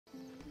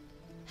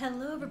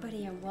Hello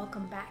everybody and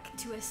welcome back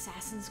to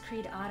Assassin's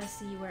Creed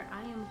Odyssey, where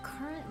I am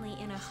currently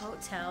in a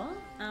hotel.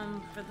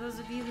 For those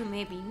of you who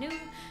may be new,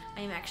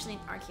 I am actually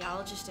an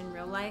archaeologist in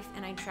real life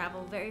and I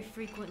travel very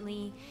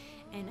frequently,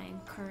 and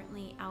I'm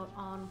currently out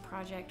on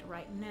project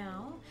right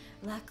now.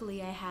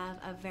 Luckily I have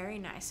a very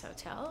nice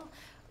hotel,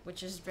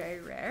 which is very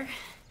rare,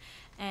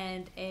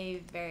 and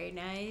a very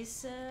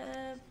nice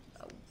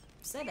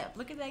setup.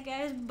 Look at that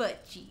guy's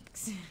butt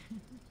cheeks.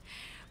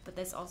 But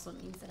this also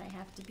means that I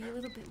have to be a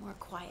little bit more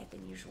quiet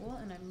than usual,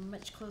 and I'm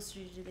much closer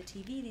to the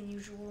TV than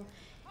usual,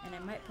 and I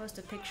might post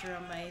a picture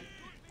on my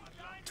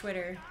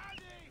Twitter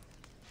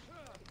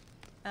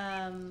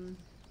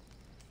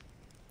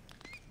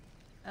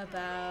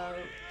about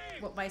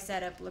what my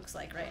setup looks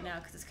like right now,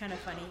 because it's kind of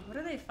funny. What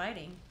are they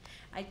fighting?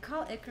 I'd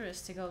call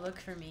Icarus to go look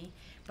for me,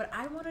 but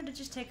I wanted to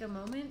just take a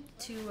moment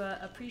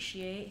to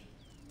appreciate,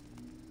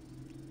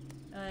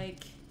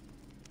 like,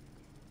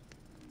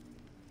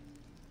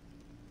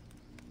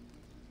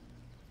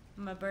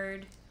 my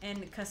bird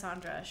and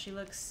Cassandra. She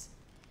looks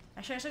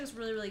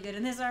really, really good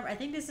in this armor. I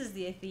think this is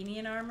the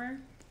Athenian armor,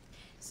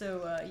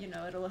 so you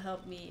know, it'll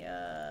help me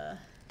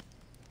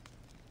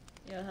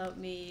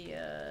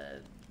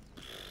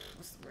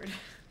what's the word,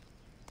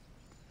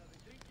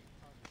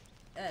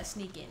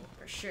 sneak in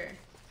for sure.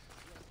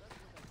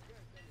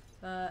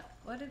 But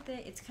what did they,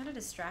 it's kind of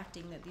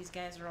distracting that these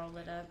guys are all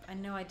lit up. I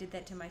know I did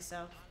that to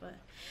myself, but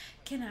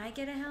can I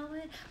get a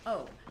helmet?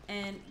 Oh,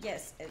 and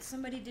yes,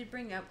 somebody did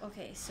bring up,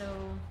 okay, so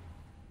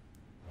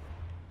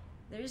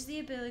there's the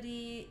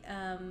ability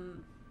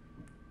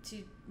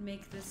to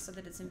make this so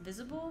that it's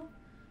invisible,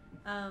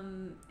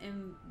 and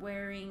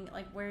wearing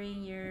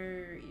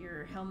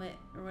your helmet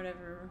or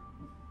whatever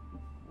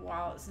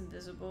while it's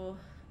invisible.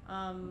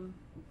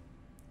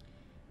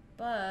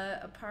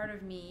 But a part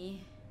of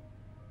me,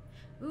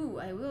 ooh,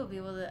 I will be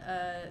able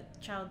to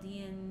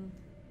Chaldean,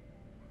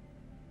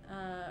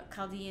 I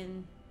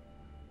think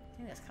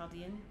that's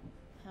Chaldean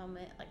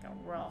helmet, like a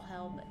royal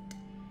helmet.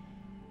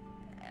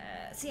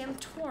 See, I'm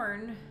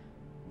torn,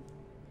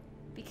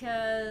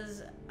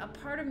 because a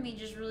part of me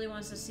just really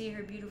wants to see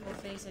her beautiful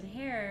face and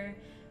hair,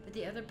 but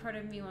the other part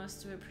of me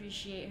wants to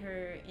appreciate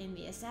her in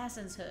the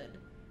assassin's hood.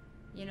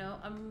 You know,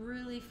 I'm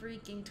really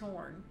freaking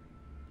torn.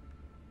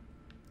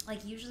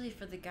 Like, usually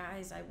for the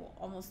guys, I will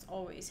almost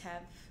always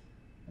have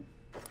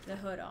the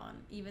hood on,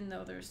 even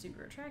though they're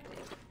super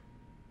attractive.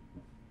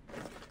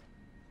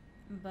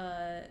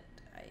 But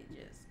I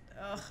just,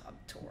 I'm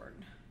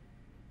torn.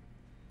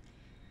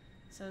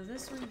 So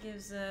this one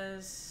gives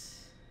us,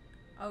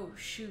 oh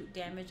shoot,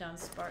 damage on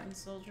Spartan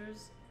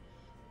soldiers.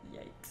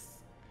 Yikes.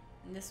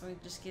 And this one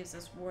just gives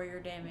us warrior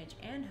damage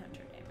and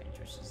hunter damage,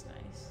 which is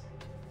nice.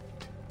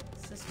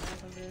 What's this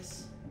map of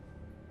this?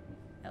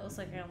 That looks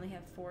like I only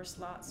have 4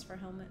 slots for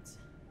helmets.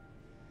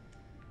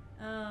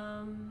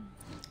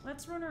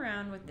 Let's run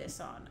around with this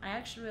on. I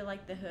actually really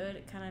like the hood.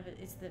 It kind of,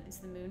 it's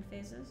the moon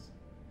phases.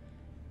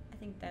 I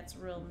think that's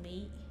real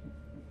neat.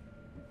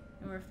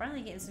 And we're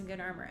finally getting some good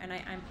armor. And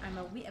I'm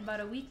about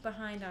a week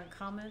behind on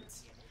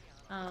comments,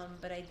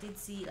 but I did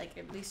see, like,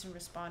 at least in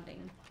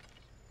responding.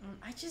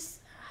 I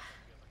just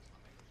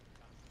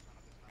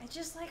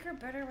like her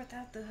better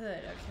without the hood.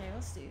 Okay,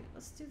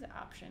 let's do the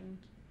option.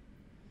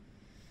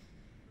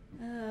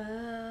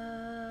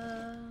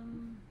 I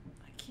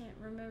can't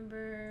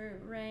remember.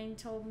 Rang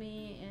told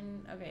me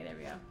in, okay, there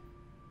we go.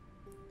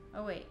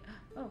 Oh wait.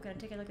 Oh, can I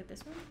take a look at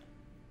this one?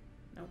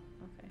 No.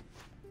 Okay.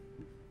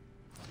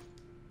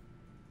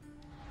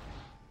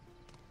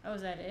 Oh,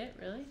 is that it?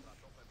 Really?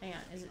 Hang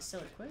on. Is it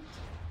still equipped?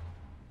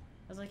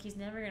 I was like, he's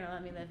never gonna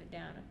let me live it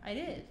down. I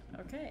did.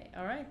 Okay.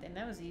 All right then.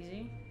 That was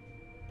easy.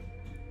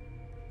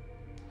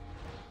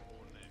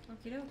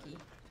 Okie dokie.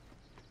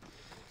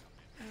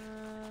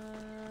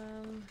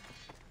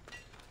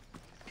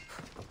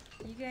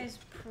 You guys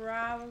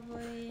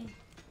probably...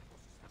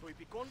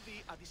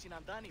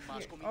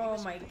 Oh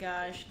my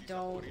gosh,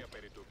 don't.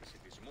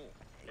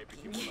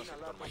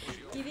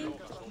 Giving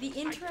the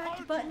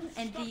interact button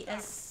and the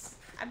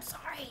I'm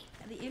sorry.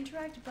 The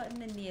interact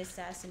button and the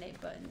assassinate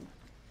button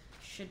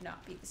should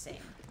not be the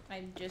same.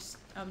 I'm just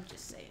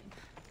saying.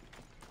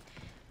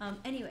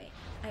 Anyway,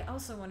 I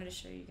also wanted to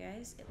show you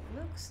guys, it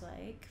looks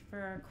like for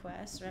our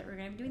quest, right, we're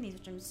gonna be doing these,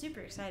 which I'm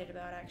super excited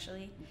about,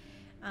 actually.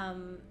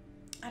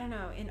 I don't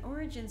know, in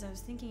Origins I was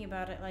thinking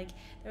about it, like,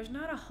 there's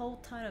not a whole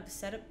ton of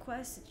setup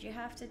quests that you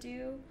have to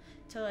do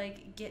to,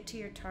 like, get to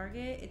your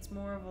target. It's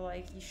more of a,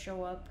 like, you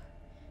show up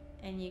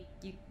and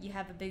you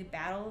have a big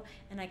battle,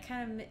 and I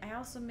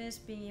also miss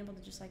being able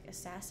to just, like,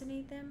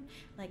 assassinate them,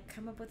 like,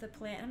 come up with a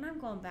plan, and I'm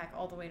going back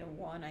all the way to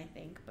 1, I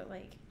think, but,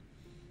 like,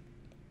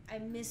 I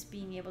miss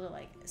being able to,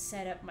 like,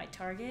 set up my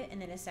target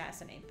and then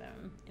assassinate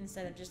them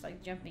instead of just,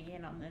 like, jumping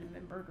in on them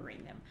and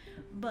murdering them.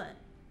 But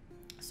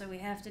so we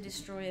have to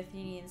destroy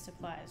Athenian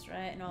supplies,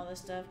 right? And all this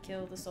stuff,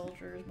 kill the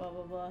soldiers, blah,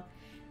 blah, blah.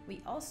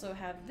 We also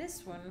have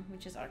this one,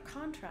 which is our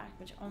contract,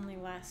 which only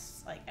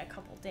lasts, like, a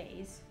couple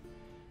days.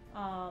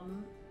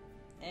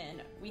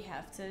 And we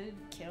have to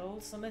kill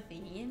some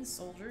Athenian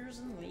soldiers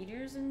and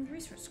leaders and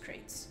resource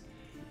crates.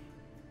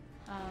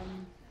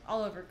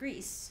 all over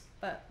Greece,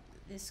 but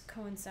this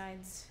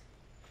coincides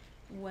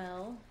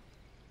well.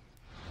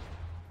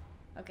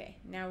 Okay,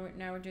 now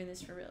we're doing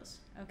this for reals.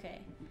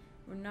 Okay,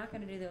 we're not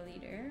gonna do the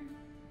leader.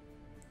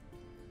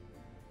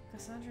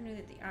 Cassandra knew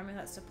that the army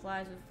thought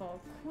supplies would fall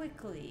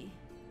quickly.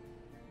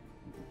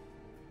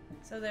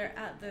 So they're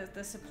at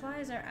the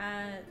supplies are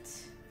at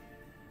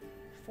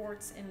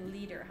forts and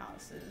leader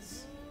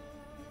houses.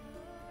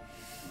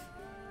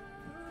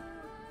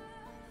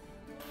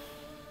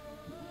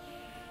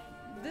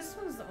 This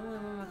one's the only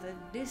one with a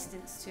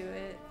distance to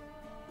it.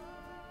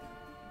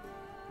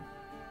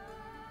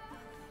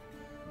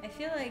 I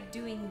feel like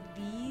doing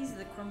these,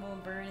 the crumble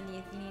and burn and the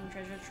Athenian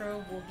treasure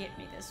trove, will get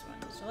me this one.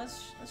 So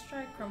let's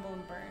try crumble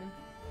and burn.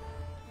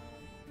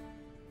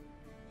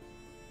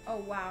 Oh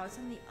wow, it's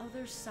on the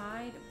other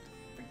side of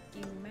the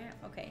freaking map.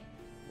 Okay,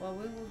 well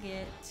we will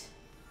get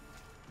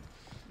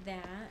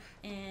that.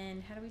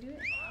 And how do we do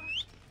it?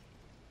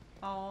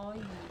 Oh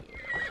yeah.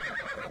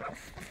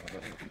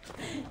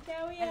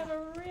 Now we have a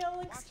real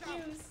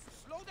excuse.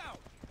 Slow down.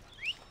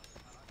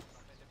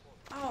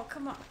 Oh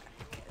come on.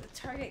 The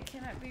target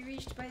cannot be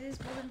reached by this.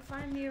 Well then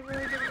find me a road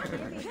that it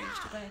can be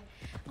reached by.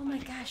 Oh my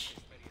gosh.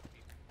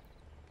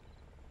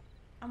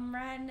 I'm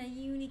riding a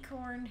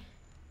unicorn.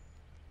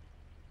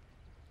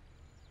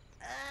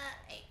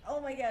 Oh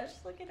my gosh,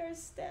 look at our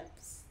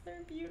steps.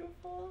 They're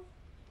beautiful.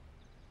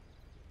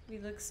 We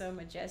look so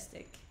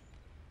majestic.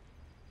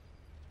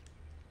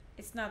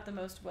 It's not the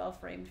most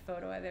well-framed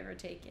photo I've ever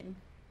taken.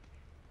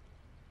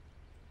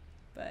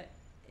 But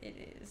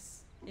it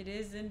is. It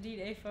is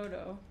indeed a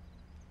photo.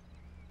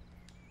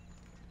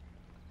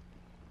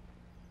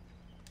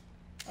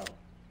 Oh.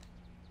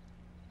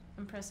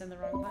 I'm pressing the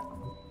wrong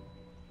button.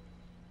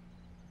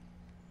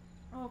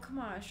 Oh, come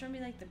on. Show me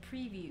like the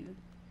preview.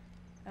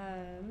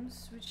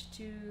 Switch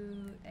to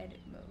edit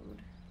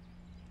mode.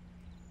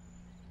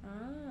 Ah.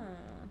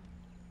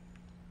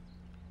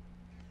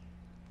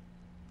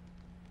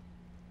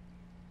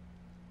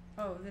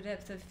 Oh, the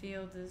depth of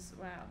field is,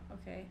 wow,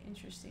 okay,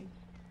 interesting.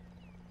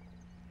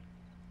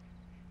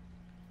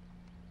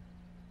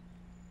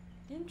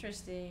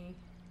 Interesting.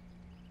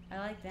 I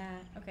like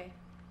that. Okay.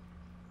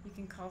 You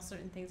can call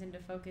certain things into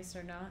focus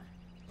or not.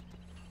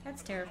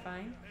 That's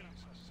terrifying.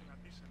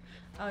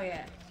 Oh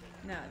yeah.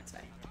 No, it's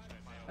fine.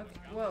 Okay,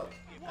 whoa.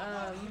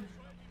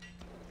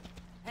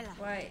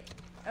 Why?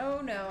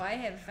 Oh no, I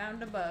have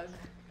found a bug.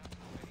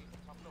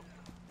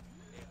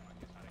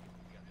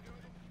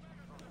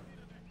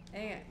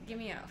 Hang on, get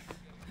me off.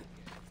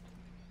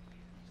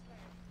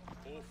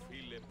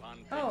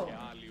 Oh.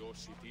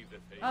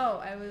 Oh,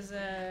 I was,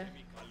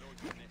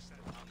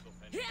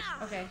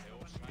 okay.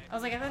 I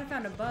was like, I thought I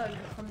found a bug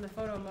from the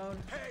photo mode.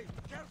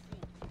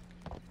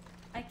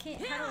 I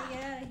can't, how do I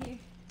get out of here?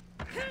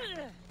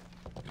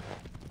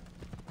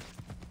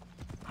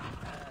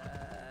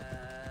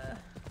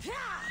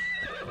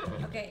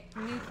 Okay,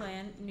 new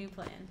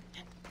plan.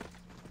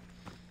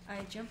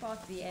 I jump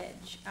off the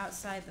edge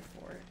outside the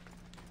fort,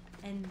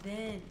 and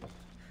then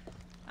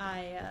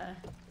I,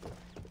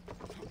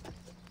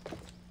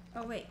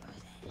 oh wait.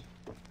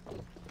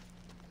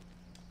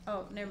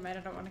 Oh, never mind,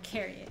 I don't want to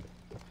carry it.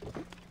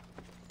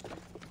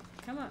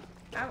 Come on,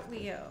 out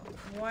we go.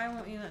 Why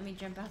won't you let me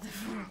jump out the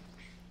fort?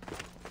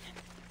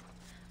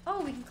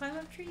 Oh, we can climb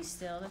up trees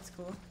still, that's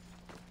cool.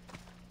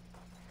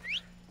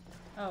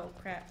 Oh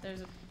crap,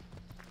 there's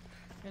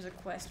a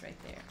quest right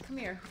there. Come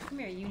here,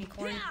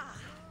 unicorn.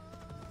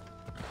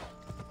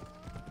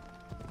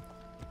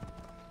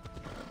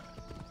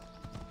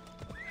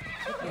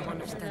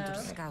 One of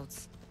Stentor's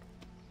scouts.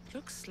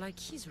 Looks like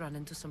he's run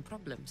into some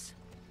problems.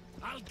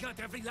 I'll gut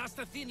every last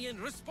Athenian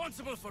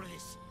responsible for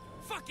this.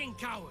 Fucking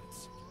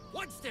cowards.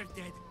 Once they're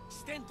dead,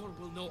 Stentor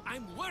will know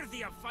I'm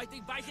worthy of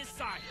fighting by his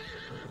side.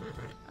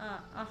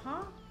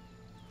 Uh-huh.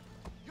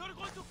 You're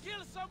going to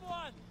kill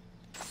someone!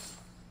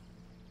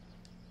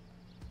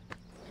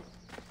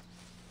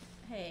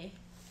 Hey.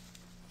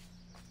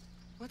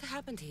 What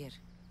happened here?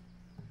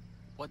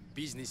 What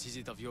business is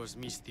it of yours,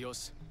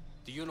 Mystios?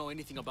 Do you know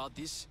anything about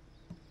this?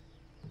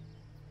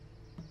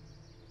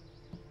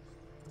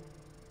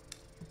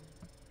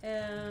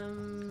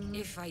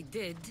 If I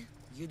did,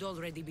 you'd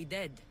already be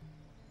dead.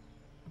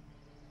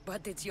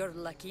 But it's your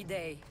lucky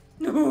day.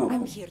 No.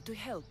 I'm here to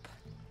help.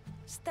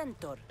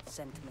 Stentor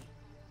sent me.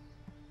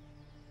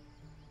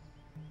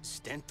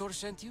 Stentor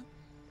sent you?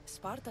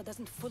 Sparta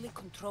doesn't fully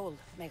control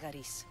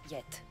Megaris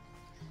yet.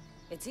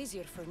 It's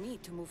easier for me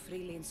to move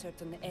freely in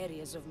certain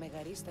areas of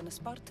Megaris than a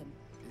Spartan.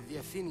 The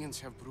Athenians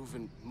have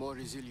proven more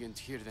resilient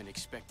here than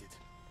expected.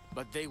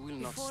 But they will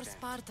not Before stand.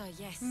 Sparta,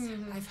 yes.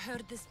 I've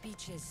heard the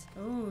speeches.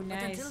 Ooh,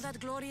 nice. But until that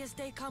glorious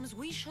day comes,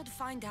 we should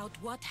find out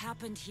what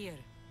happened here.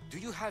 Do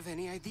you have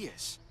any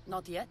ideas?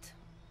 Not yet,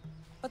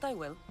 but I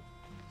will.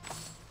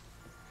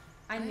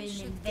 I'm I an should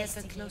get a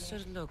investigator. closer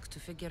look to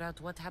figure out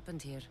what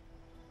happened here.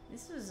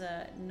 This was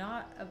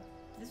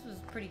this was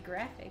pretty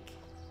graphic.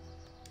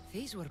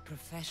 These were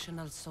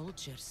professional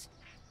soldiers.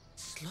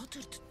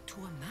 Slaughtered to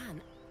a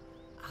man.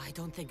 I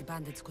don't think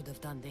bandits could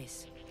have done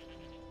this.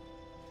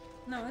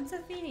 No, it's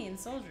Athenian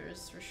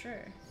soldiers for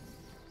sure.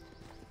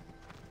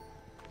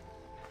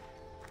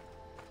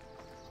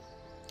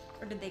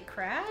 Or did they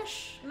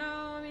crash? No,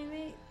 I mean,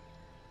 they...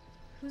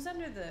 Who's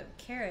under the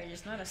carriage?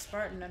 It's not a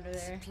Spartan under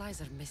there.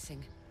 Supplies are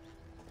missing.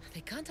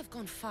 They can't have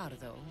gone far,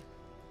 though.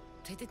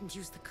 They didn't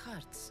use the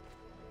carts.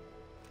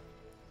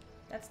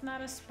 That's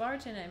not a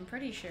Spartan, I'm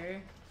pretty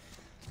sure.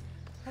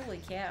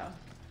 Holy cow.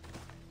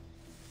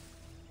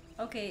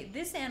 Okay,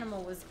 this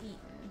animal was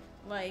eaten.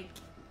 Like,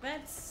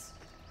 that's...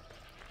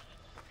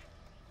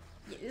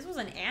 Yeah, this was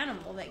an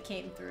animal that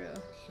came through.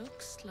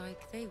 Looks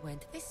like they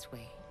went this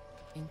way,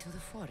 into the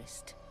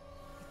forest.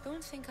 I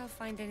don't think I'll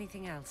find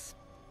anything else.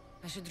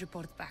 I should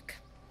report back.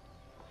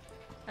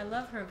 I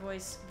love her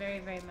voice very,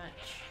 very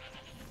much.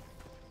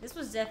 This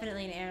was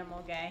definitely an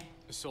animal guy.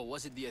 So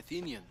was it the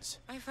Athenians?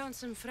 I found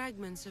some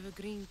fragments of a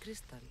green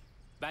crystal.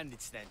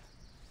 Bandits then.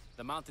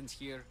 The mountains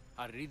here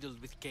are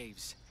riddled with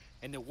caves,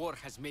 and the war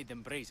has made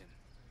them brazen.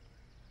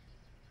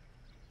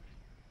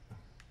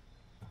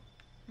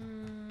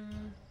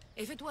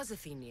 If it was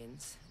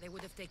Athenians, they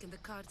would have taken the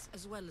carts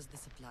as well as the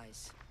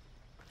supplies.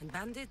 And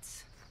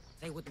bandits,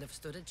 they wouldn't have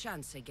stood a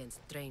chance against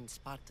trained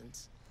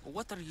Spartans.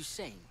 What are you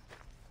saying?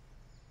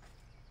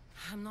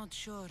 I'm not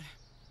sure.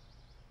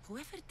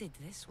 Whoever did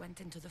this went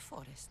into the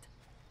forest.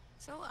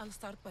 So I'll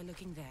start by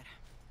looking there.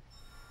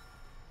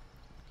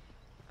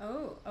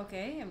 Oh,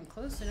 okay. I'm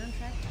close to an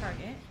untracked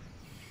target.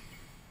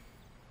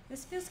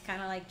 This feels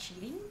kind of like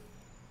cheating.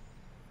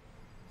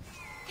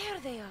 There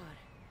they are.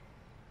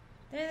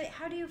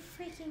 How do you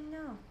freaking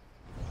know?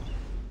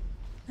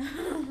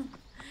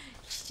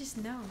 She just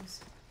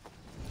knows.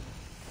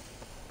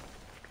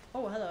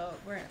 Oh, hello.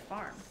 We're in a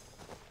farm.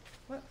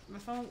 What? My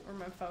phone?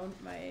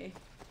 My...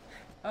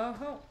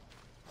 Oh,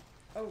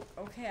 oh,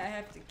 okay. I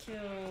have to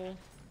kill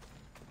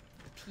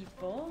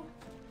people.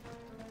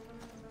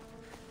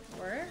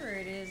 Wherever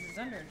it is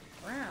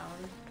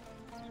underground.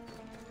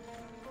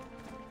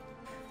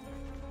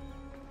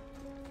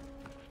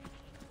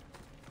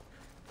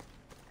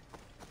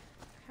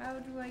 How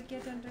do I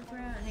get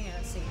underground? Hang on,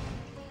 let's see.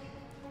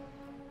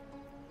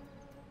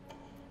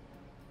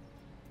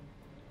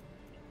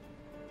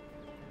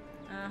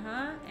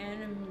 Uh-huh,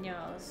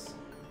 animals.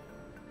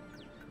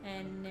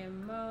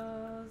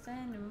 Animal.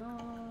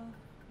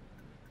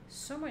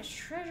 So much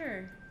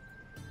treasure.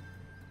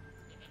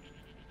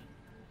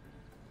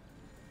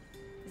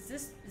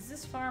 Is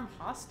this farm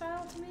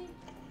hostile to me?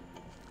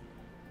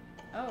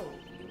 Oh,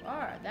 you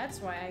are. That's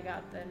why I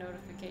got the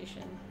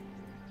notification.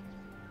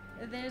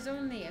 There's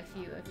only a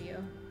few of you.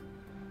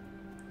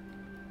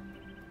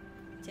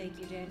 Take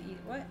you down to eat.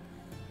 What?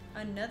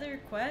 Another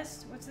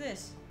quest? What's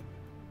this?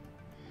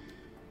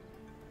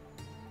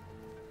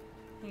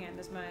 Hang on,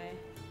 does my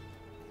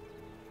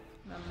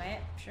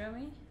map show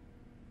me?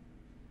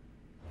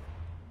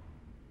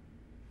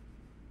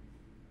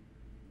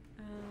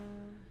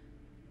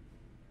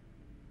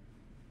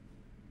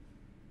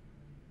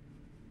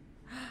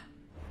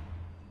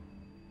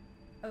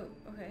 Oh,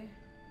 okay.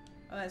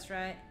 Oh, that's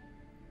right.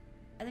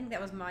 I think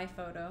that was my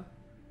photo.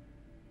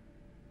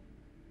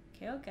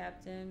 Kale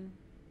Captain.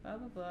 Blah,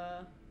 blah,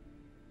 blah.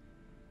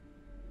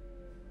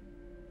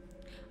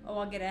 Oh,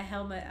 I'll get a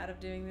helmet out of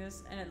doing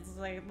this, and it's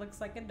like, it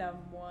looks like a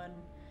dumb one.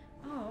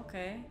 Oh,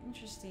 okay.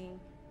 Interesting.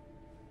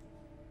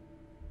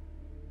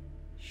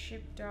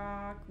 Ship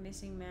dock,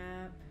 missing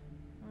map.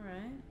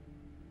 Alright.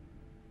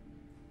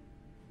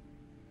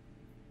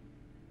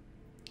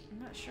 I'm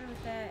not sure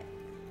what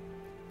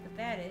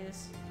that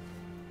is.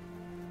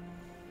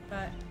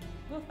 But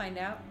we'll find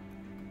out.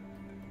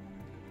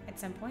 At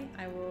some point,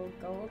 I will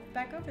go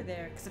back over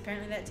there, because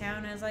apparently that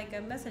town has like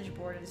a message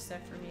board and stuff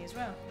for me as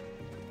well.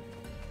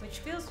 Which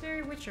feels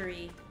very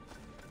witchery.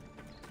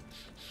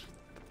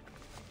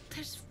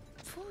 There's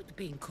food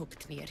being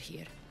cooked near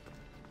here.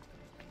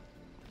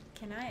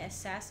 Can I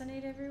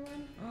assassinate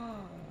everyone?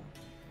 Oh.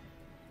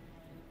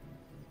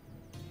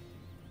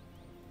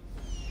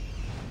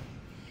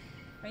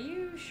 Are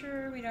you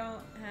sure we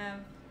don't have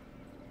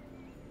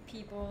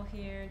people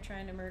here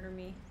trying to murder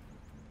me?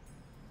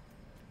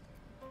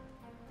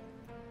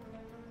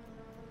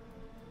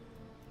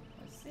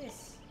 What's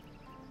this?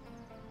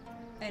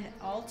 An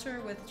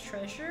altar with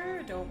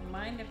treasure? Don't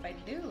mind if I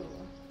do.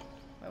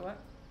 Wait, what?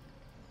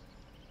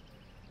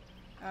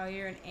 Oh,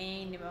 you're an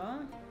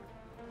animal.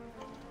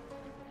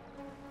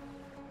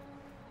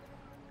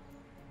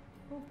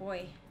 Oh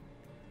boy.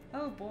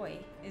 Oh boy.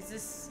 Is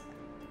this...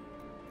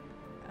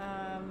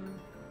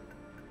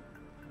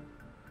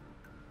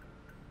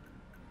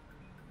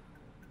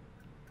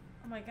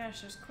 Oh my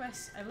gosh, there's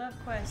quests. I love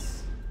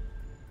quests.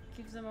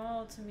 Gives them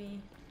all to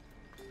me.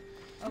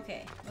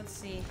 Okay, let's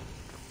see.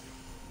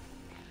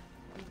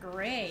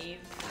 Grave.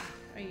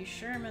 Are you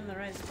sure I'm in the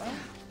right spot?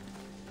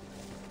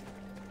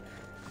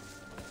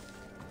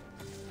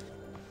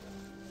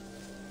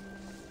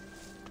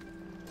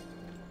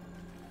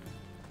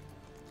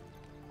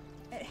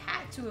 It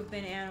had to have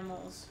been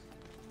animals.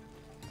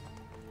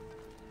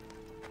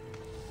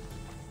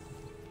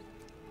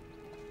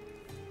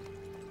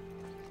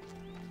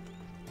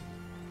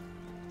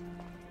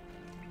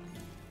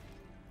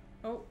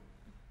 Oh,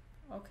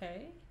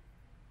 okay.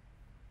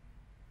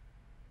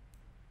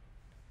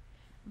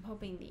 I'm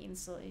hoping the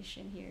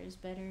insulation here is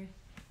better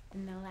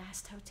than the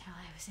last hotel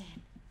I was in.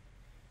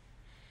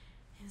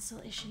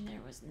 Insulation there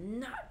was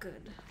not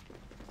good.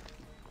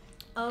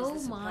 Oh Is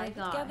this a my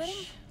private gathering?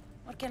 gosh.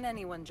 Or can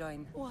anyone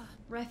join? What?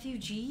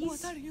 Refugees?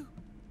 What are you?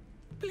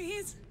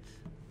 Please,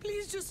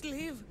 please just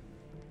leave.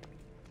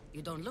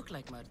 You don't look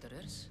like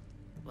murderers.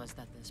 Was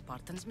that the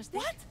Spartans'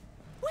 mistake? What?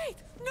 Wait,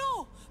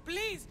 no!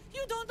 Please,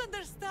 you don't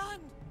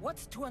understand.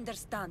 What's to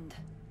understand?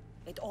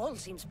 It all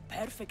seems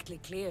perfectly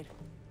clear.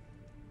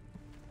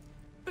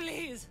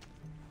 Please,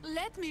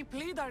 let me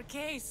plead our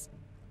case.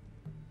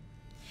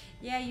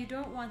 Yeah, you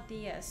don't want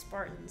the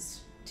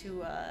Spartans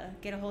to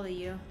get a hold of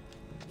you.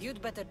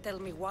 You'd better tell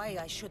me why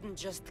I shouldn't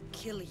just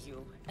kill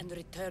you and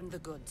return the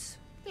goods.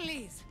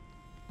 Please,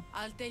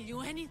 I'll tell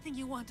you anything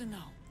you want to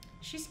know.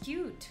 She's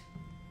cute.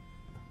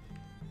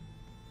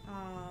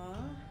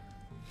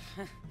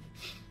 Aww.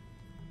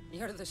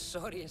 You're the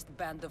sorriest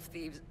band of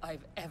thieves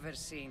I've ever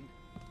seen.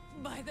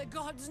 By the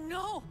gods,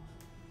 no!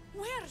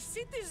 We're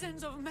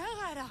citizens of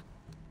Megara.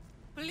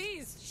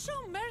 Please,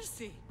 show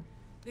mercy.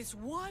 This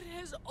war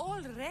has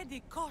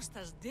already cost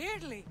us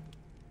dearly.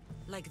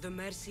 Like the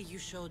mercy you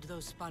showed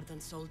those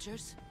Spartan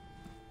soldiers?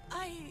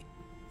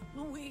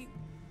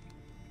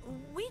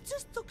 We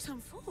just took some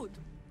food.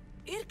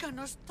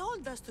 Irkanos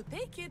told us to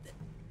take it,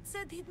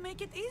 said he'd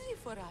make it easy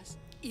for us.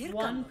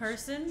 One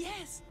person?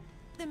 Yes,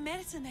 the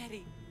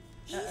mercenary.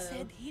 He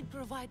said he'd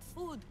provide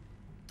food.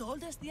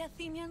 Told us the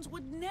Athenians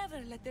would never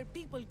let their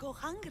people go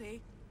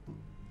hungry.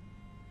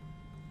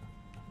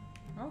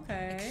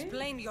 Okay.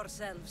 Explain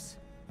yourselves.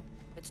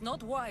 It's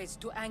not wise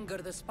to anger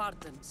the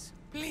Spartans.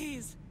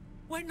 Please,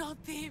 we're not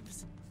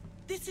thieves.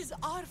 This is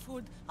our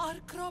food, our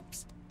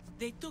crops.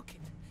 They took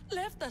it,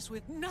 left us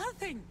with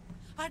nothing.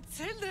 Our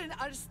children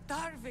are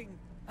starving.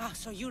 Ah,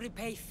 so you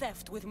repay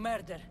theft with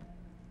murder.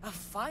 A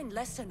fine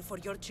lesson for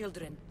your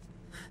children.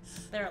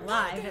 They're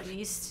alive, at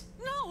least.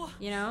 No!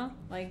 You know?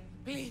 Like,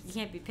 Please. you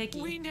can't be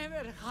picky. We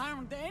never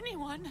harmed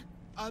anyone.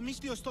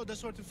 Mistios told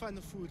us where to find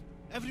the food.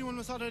 Everyone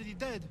was already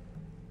dead.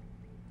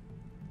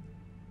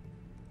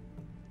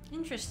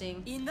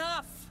 Interesting.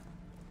 Enough!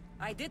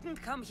 I didn't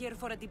come here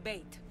for a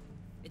debate.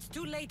 It's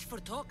too late for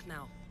talk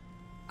now.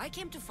 I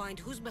came to find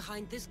who's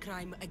behind this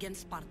crime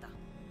against Sparta.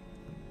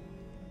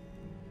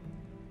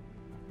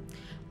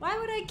 Why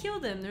would I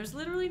kill them? There's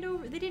literally no...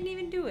 They didn't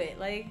even do it.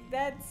 Like,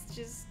 that's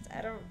just...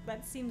 I don't...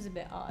 That seems a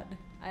bit odd.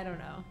 I don't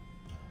know.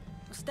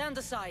 Stand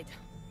aside.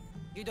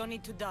 You don't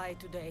need to die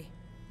today.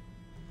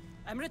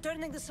 I'm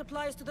returning the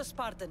supplies to the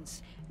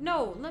Spartans.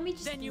 No, let me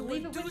just Then you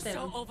leave will it do with so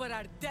them. over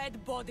our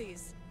dead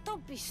bodies.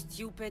 Don't be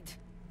stupid.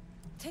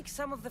 Take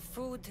some of the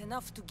food,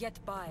 enough to get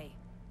by.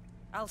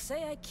 I'll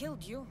say I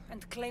killed you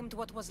and claimed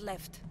what was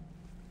left.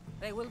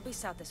 They will be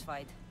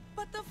satisfied.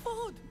 But the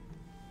food!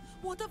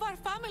 What of our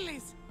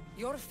families?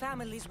 Your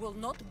families will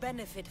not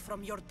benefit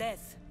from your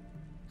death.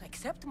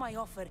 Accept my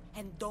offer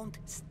and don't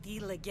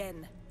steal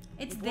again.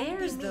 It's It won't be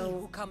theirs, me though.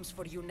 who comes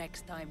for you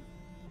next time.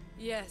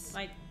 Yes,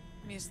 Like,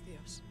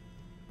 Mistios.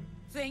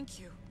 Thank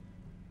you.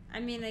 I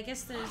mean, I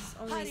guess there's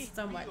only Hurry,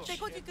 so much.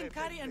 take what you can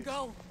carry and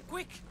go.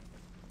 Quick!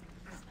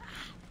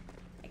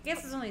 I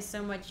guess there's only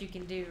so much you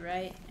can do,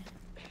 right?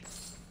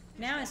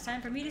 Now it's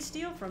time for me to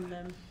steal from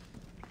them.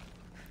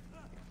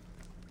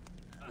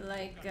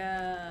 Like,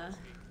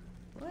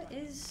 what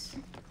is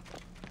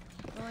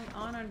going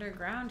on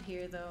underground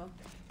here, though?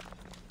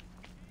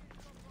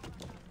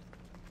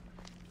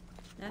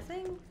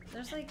 Nothing?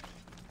 There's like...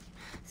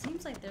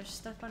 Seems like there's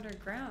stuff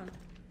underground.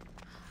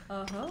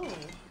 Oh ho!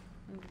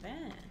 Look at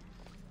that.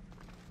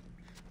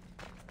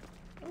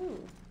 Ooh,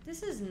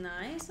 this is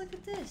nice. Look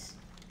at this.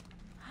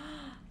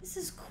 This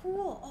is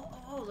cool.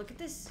 Oh, look at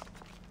this.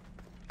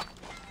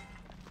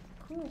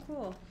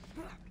 Cool.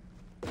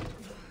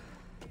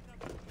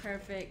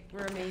 Perfect.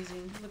 We're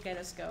amazing. Look at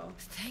us go.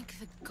 Thank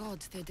the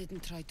gods they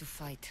didn't try to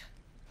fight.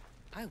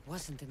 I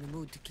wasn't in the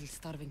mood to kill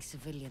starving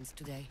civilians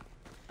today.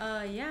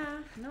 Yeah.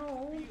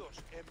 No.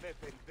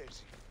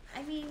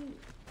 I mean,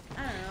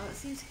 I don't know. It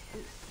seems...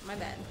 my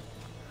bad.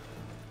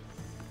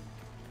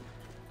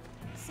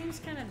 It seems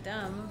kind of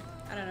dumb.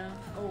 I don't know.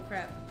 Oh,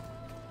 crap.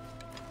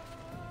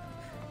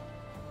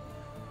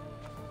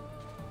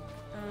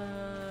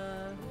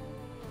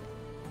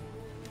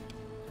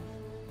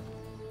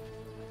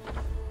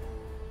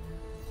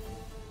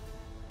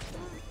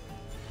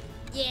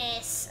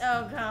 Yes!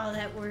 Oh god,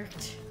 that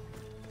worked.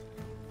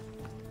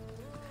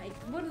 I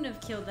wouldn't have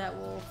killed that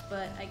wolf,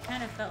 but I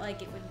kind of felt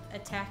like it would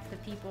attack the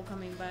people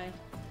coming by.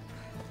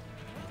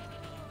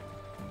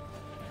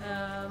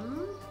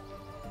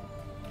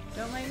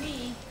 Don't mind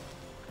me.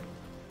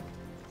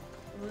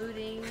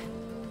 Looting.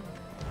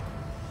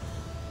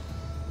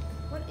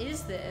 What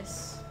is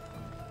this?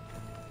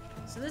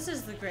 So this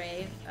is the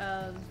grave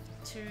of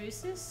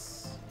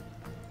Teresis.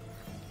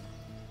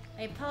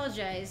 I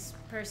apologize,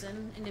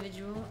 person,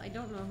 individual. I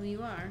don't know who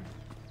you are.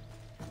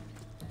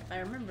 If I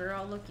remember,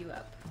 I'll look you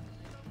up.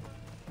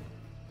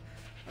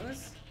 What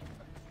was?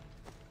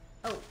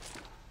 Oh,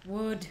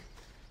 wood.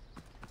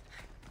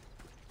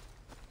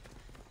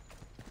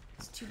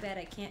 It's too bad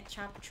I can't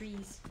chop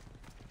trees.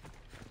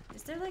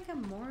 Is there like a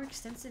more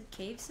extensive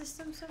cave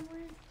system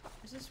somewhere?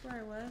 Is this where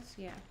I was?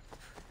 Yeah.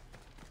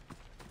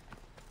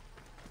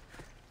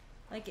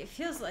 Like, it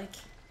feels like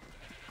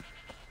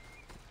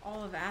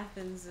all of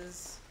Athens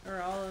is,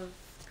 or all of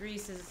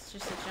Greece is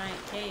just a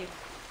giant cave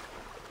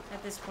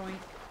at this point.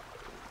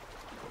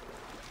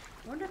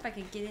 I wonder if I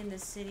could get in the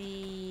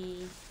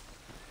city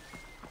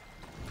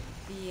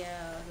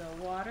via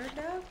the water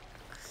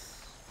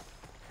ducts?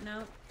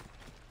 Nope.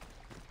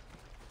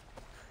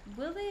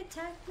 Will they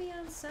attack me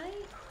on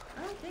sight?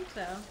 I don't think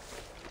so.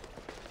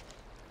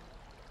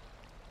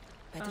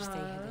 Better stay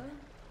hidden.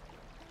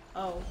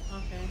 Oh,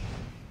 okay.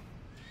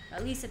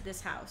 At least at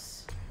this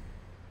house.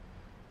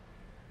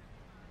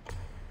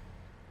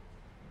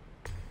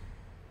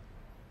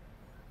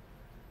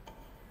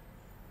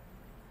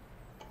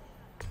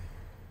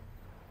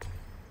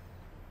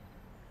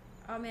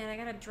 Oh man, I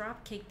gotta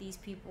drop kick these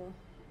people.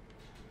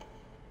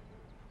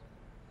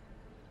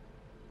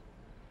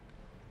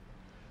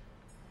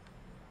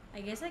 I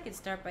guess I could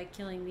start by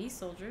killing these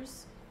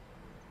soldiers.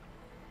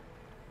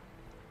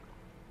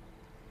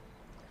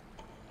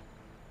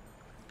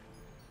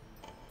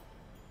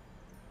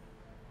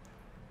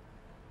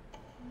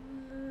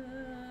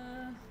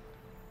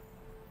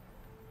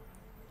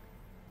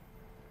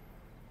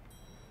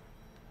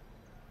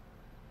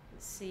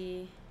 Let's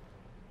see.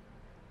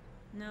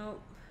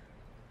 Nope.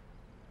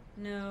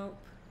 Nope.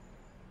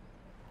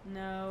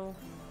 No.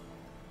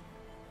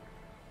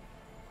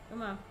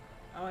 Come on.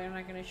 Oh, you're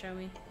not gonna show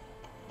me.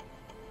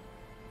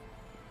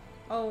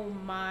 Oh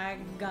my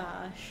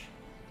gosh.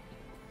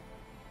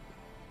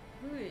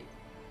 Wait.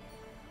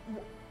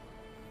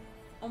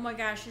 Oh my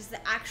gosh, it's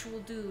the actual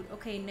dude.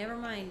 Okay, never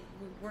mind.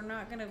 We're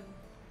not gonna...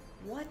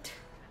 What?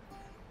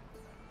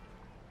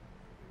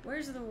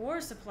 Where's the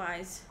war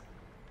supplies?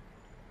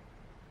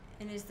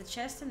 And is the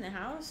chest in the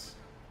house?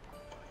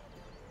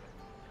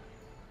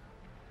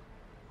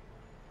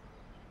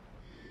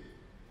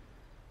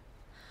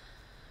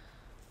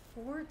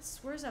 Forts?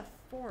 Where's a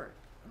fort?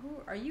 Who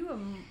are you?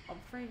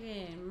 A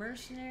freaking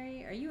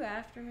mercenary? Are you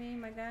after me,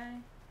 my guy?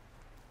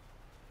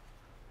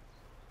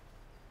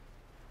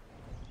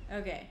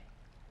 Okay.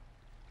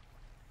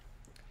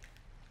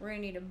 We're gonna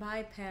need to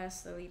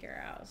bypass the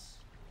leader house.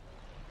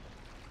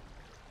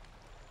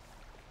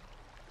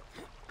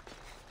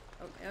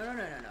 Oh no, no,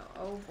 no, no.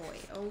 Oh boy.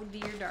 Oh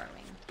dear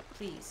darling.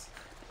 Please.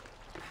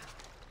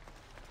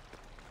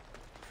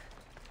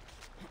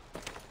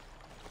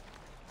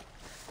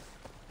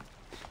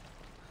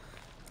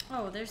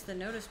 Oh, there's the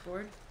notice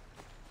board.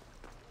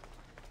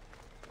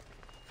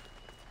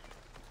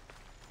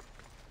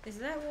 Is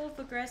that wolf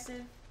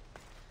aggressive?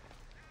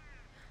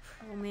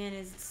 Oh man,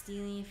 is it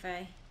stealing if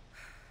I...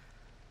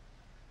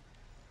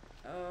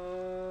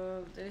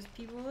 Oh, there's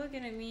people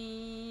looking at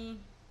me.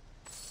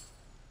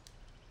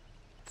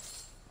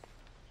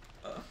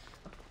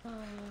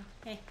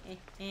 Hey, hey,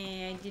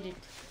 hey, I did it.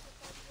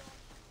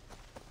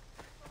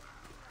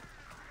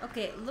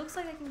 Okay, it looks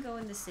like I can go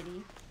in the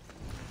city.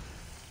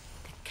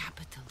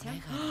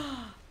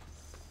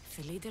 If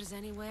the leader's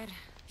anywhere,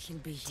 he'll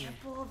be here.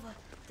 Temple of a...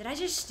 Did I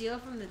just steal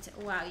from the...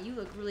 Wow, you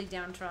look really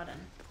downtrodden.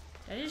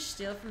 Did I just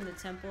steal from the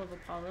Temple of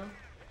Apollo?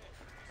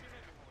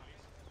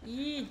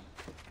 Yee.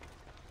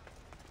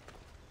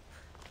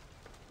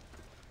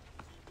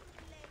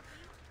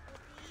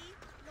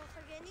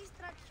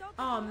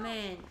 Oh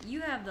man,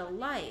 you have the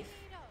life.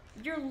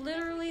 You're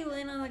literally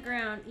laying on the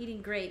ground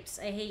eating grapes.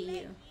 I hate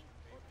you.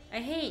 I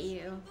hate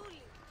you.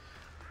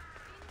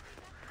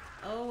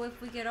 Oh,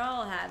 if we could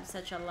all have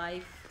such a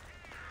life.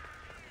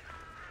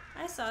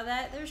 I saw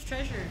that. There's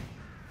treasure.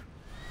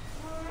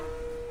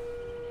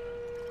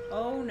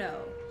 Oh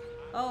no.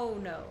 Oh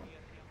no.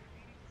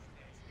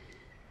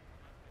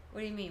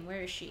 What do you mean?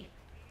 Where is she?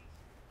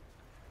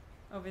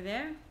 Over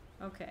there?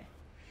 Okay.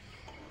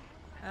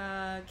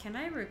 Can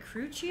I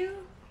recruit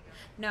you?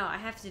 No, I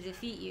have to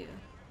defeat you.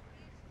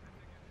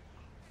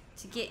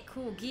 To get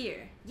cool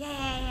gear.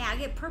 Yeah, I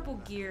get purple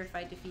gear if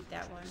I defeat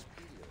that one.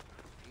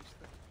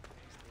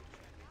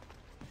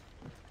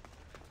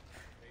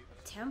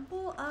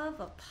 Temple of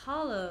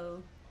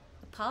Apollo.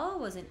 Apollo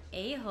was an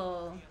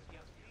a-hole.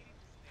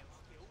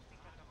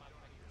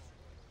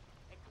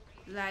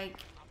 Like,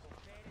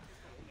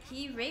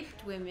 he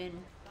raped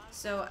women,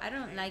 so I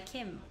don't like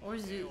him or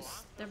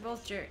Zeus. They're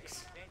both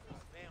jerks.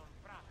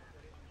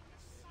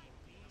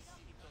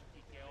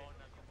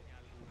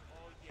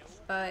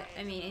 But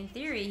I mean, in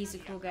theory, he's a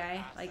cool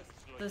guy. Like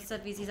the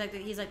stuff he's like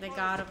the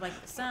god of like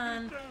the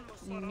sun,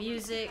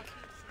 music.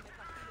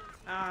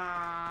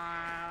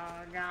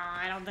 Oh god,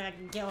 I don't think I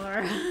can kill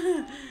her.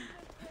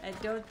 I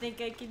don't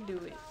think I can do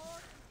it.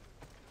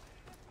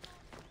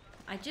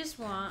 I just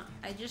want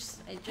to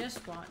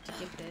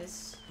get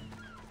this.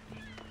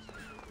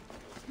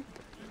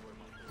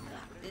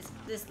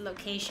 This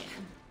location.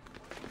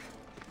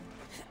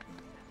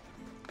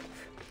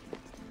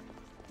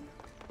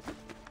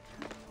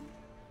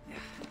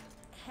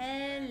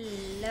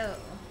 Hello.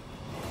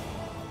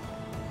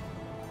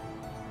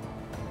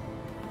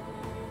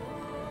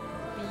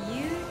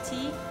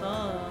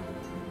 Beautiful.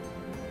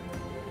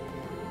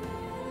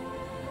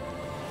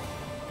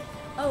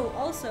 Oh,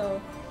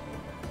 also,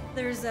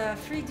 there's a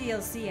free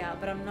DLC out,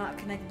 but I'm not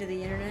connected to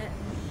the internet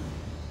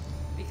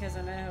because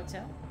I'm at a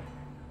hotel.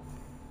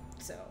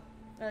 So,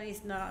 at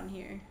least not on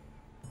here.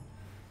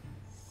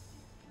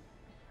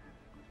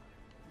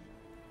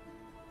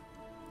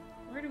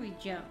 Where do we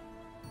jump?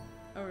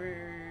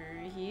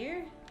 Over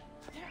here?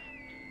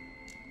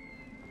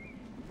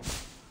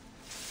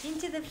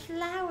 Into the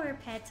flower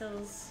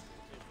petals.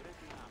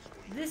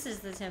 This is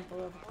the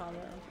Temple of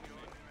Apollo.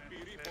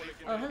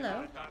 Oh,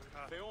 hello.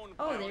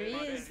 Oh, there he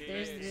is.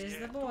 There's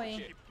the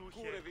boy.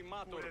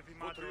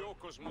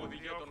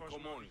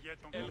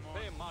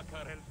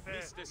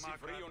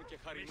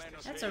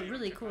 That's a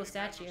really cool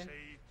statue.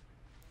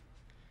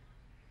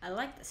 I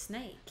like the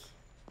snake.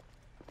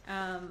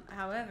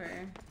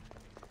 However,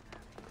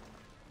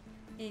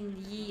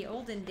 in ye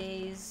olden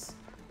days,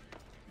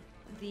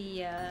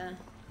 the,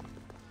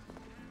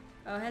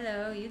 oh,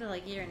 hello, you look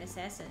like you're an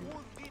assassin.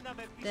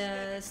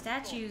 The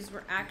statues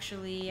were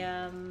actually,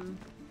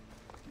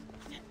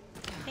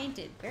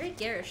 painted very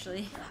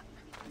garishly.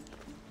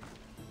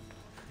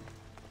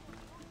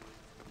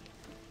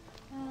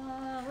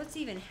 What's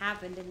even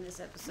happened in this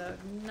episode?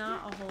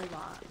 Not a whole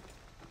lot.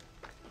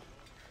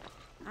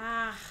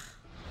 Ah.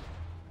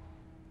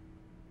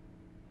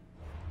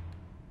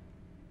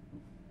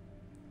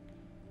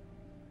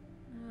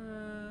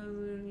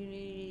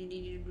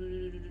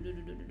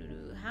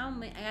 How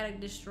many? I gotta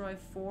destroy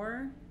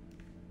 4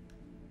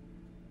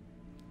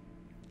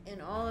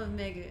 in all of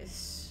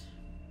Megas.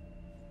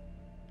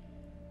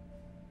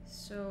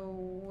 So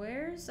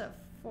where's a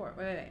 4?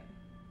 Wait.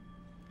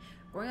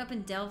 Growing up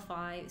in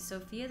Delphi,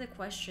 Sophia the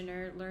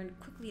Questioner learned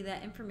quickly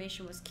that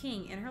information was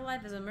king. In her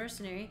life as a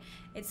mercenary,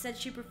 it said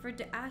she preferred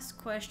to ask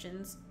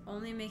questions,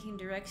 only making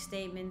direct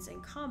statements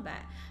in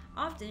combat.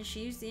 Often,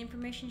 she used the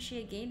information she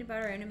had gained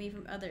about her enemy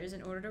from others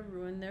in order to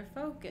ruin their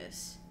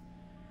focus.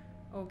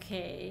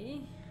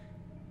 Okay.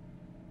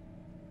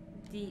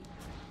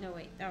 No,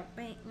 wait. Oh,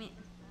 wait.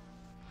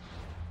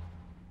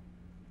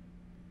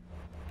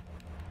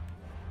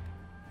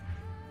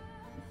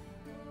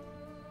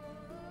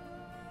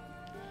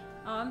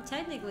 Oh, I'm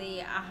technically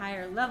a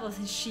higher level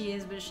than she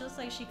is, but it looks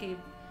like she could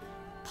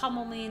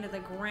pummel me into the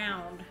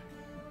ground.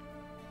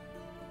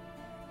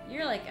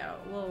 You're like a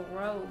little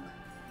rogue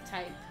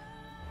type.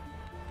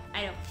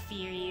 I don't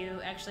fear you.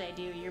 Actually, I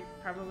do. You're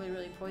probably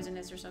really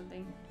poisonous or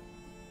something.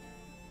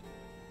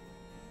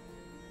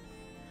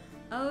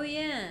 Oh,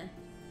 yeah.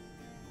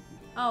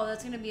 Oh,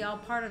 that's gonna be all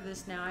part of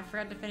this now. I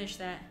forgot to finish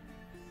that.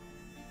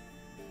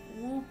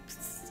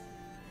 Whoops.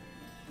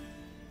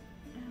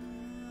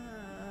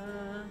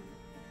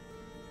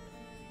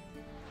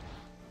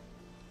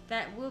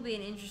 That will be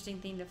an interesting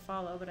thing to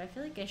follow, but I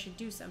feel like I should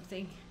do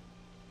something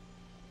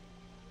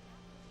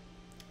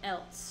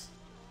else.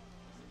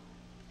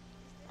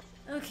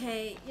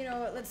 Okay, you know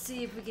what? Let's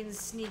see if we can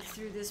sneak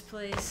through this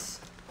place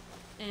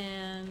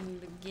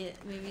and get...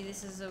 Maybe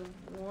this is a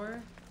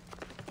war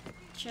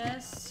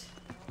chest.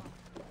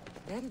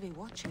 They'll be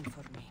watching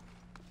for me.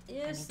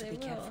 Yes, they will.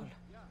 Careful.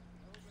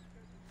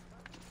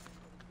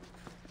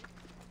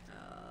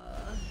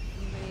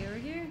 Anybody over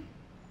here?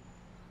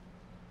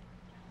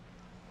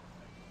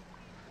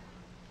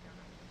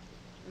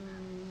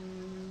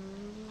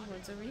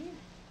 What's over here?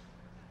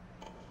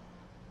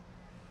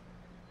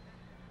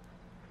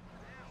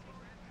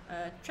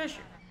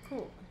 Treasure.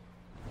 Cool.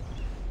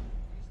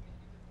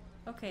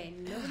 Okay,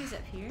 nobody's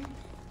up here.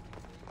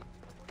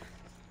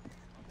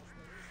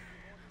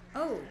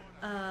 Oh,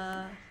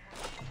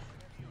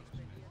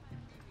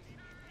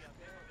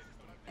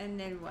 and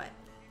then what?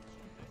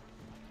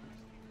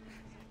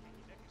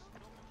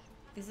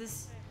 Is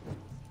this...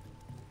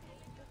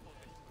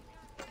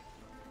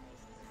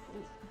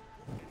 Ooh.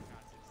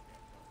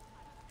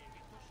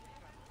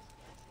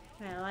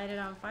 Can I light it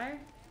on fire?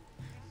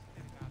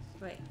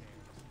 Wait.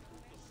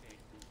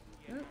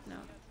 Oop, no.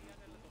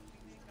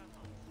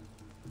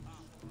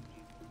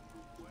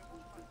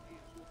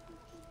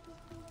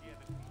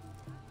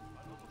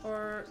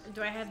 Or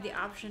do I have the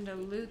option to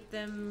loot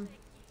them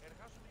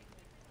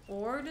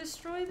or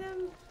destroy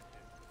them?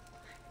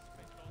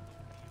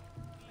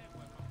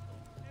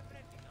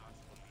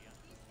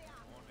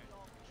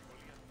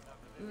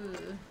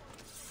 Ooh.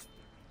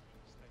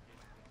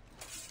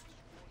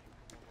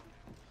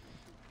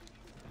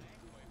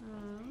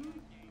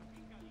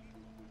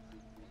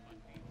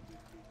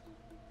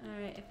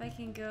 Alright, if I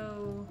can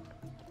go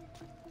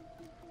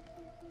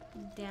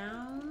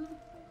down.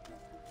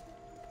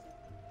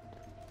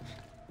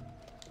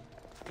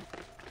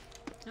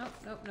 Nope,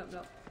 nope, nope,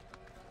 nope.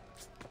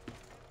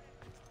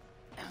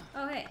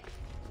 Oh, hey.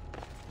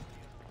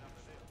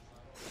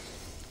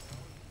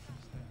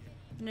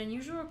 An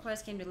unusual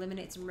request came to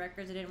eliminate some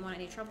records. I didn't want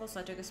any trouble, so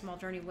I took a small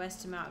journey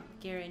west to Mount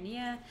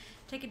Garania,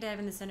 take a dive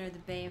in the center of the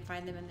bay, and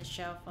find them in the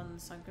shelf on the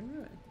sunken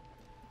ruin.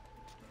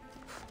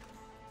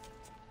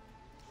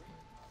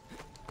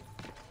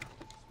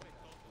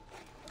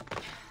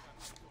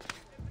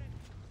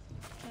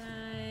 Can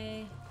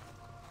I...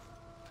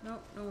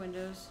 Nope, no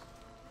windows.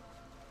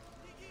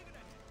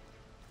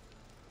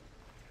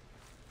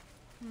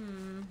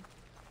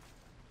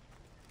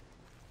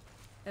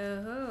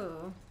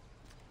 Oh.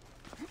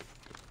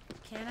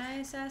 Can I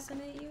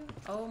assassinate you?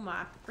 Oh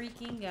my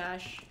freaking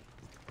gosh.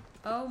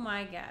 Oh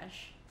my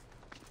gosh.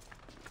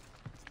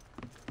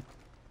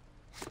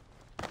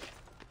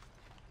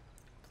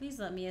 Please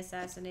let me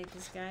assassinate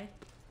this guy.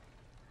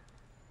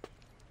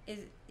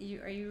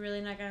 Are you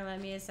really not gonna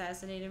let me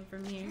assassinate him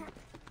from here?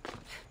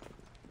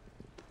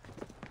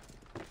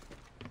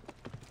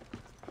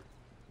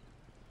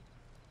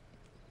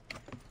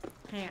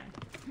 Hang on.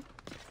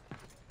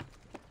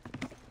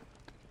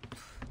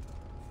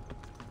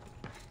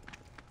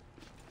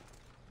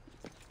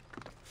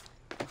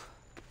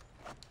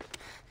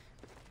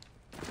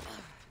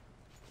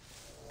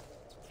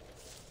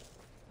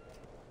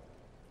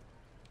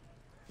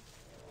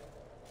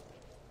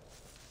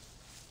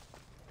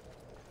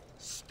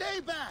 Stay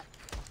back!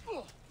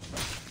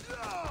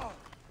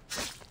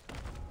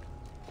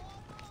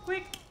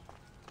 Quick!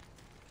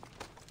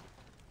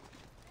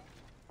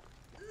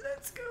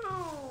 Let's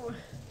go!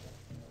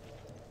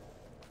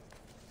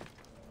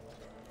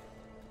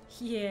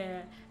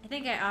 Yeah, I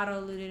think I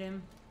auto-looted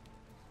him.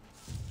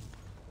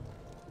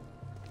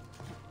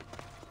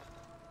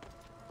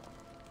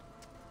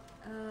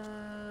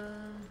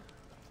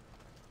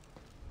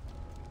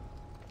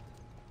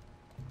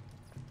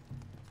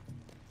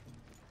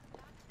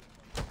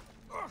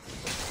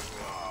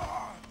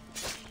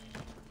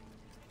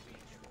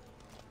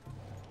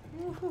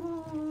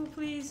 Ooh,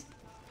 please.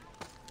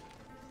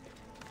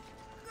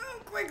 Go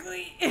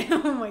quickly!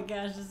 Oh my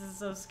gosh, this is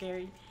so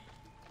scary.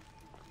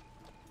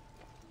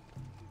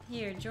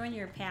 Here, join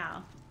your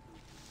pal.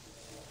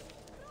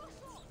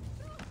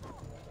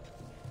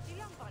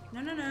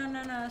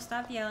 No,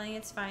 stop yelling,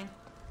 it's fine.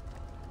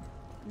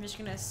 I'm just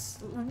gonna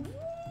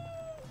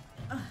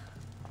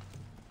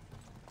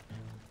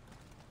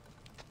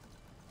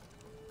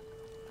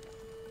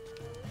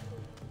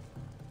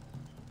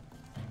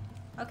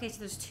Okay, so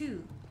there's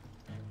two.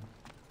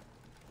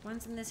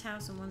 One's in this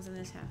house and one's in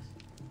this house.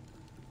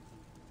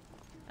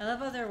 I love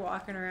how they're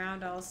walking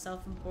around all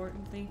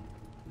self-importantly.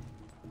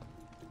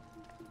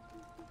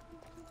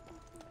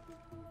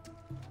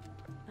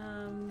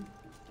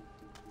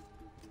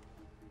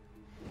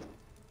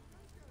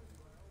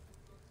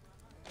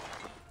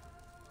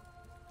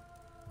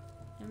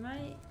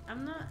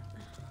 I'm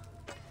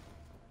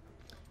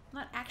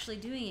not actually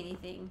doing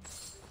anything.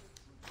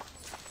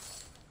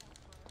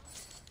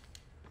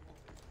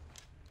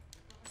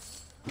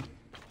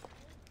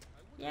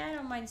 Yeah, I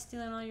don't mind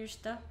stealing all your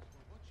stuff.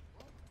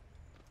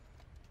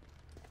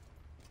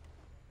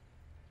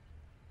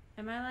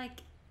 Am I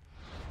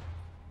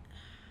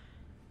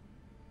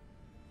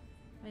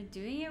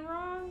doing it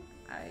wrong?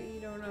 I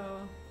don't know.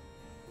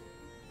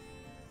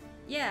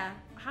 Yeah,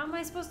 how am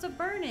I supposed to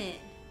burn it?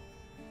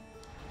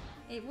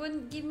 It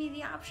wouldn't give me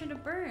the option to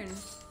burn.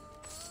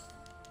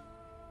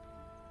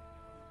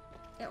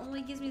 It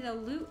only gives me the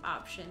loot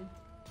option.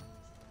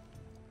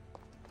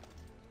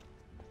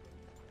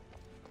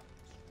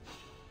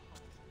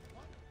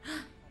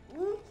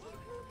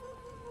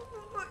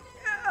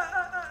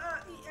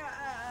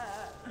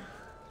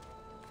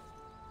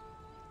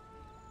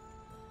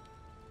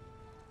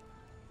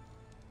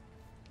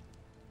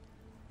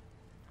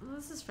 Well,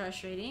 this is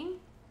frustrating.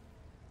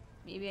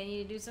 Maybe I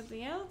need to do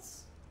something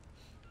else?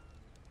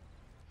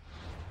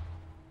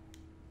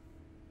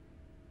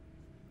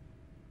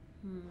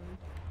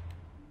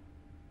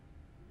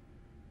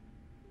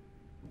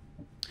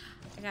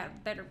 I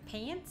got better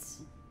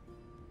pants.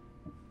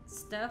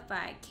 Stuff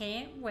I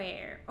can't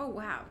wear. Oh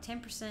wow,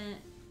 10%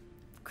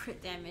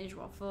 crit damage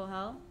while full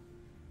health.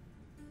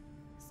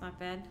 It's not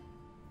bad.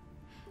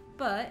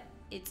 But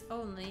it's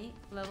only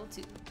level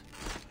 2.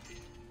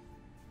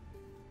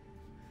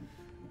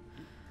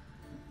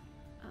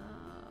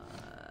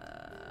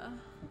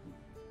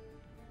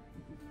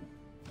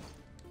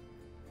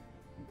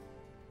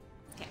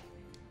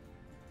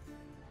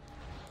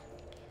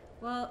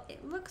 Well,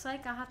 it looks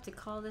like I'll have to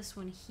call this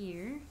one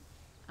here.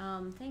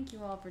 Thank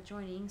you all for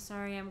joining.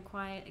 Sorry I'm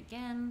quiet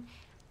again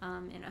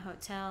in a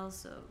hotel,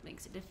 so it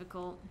makes it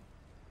difficult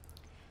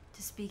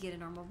to speak at a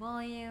normal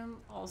volume.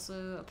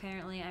 Also,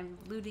 apparently I'm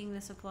looting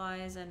the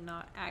supplies and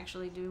not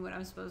actually doing what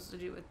I'm supposed to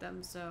do with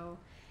them, so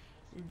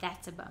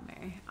that's a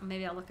bummer.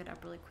 Maybe I'll look it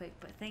up really quick,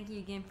 but thank you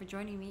again for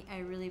joining me. I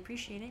really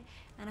appreciate it,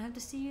 and I hope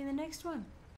to see you in the next one.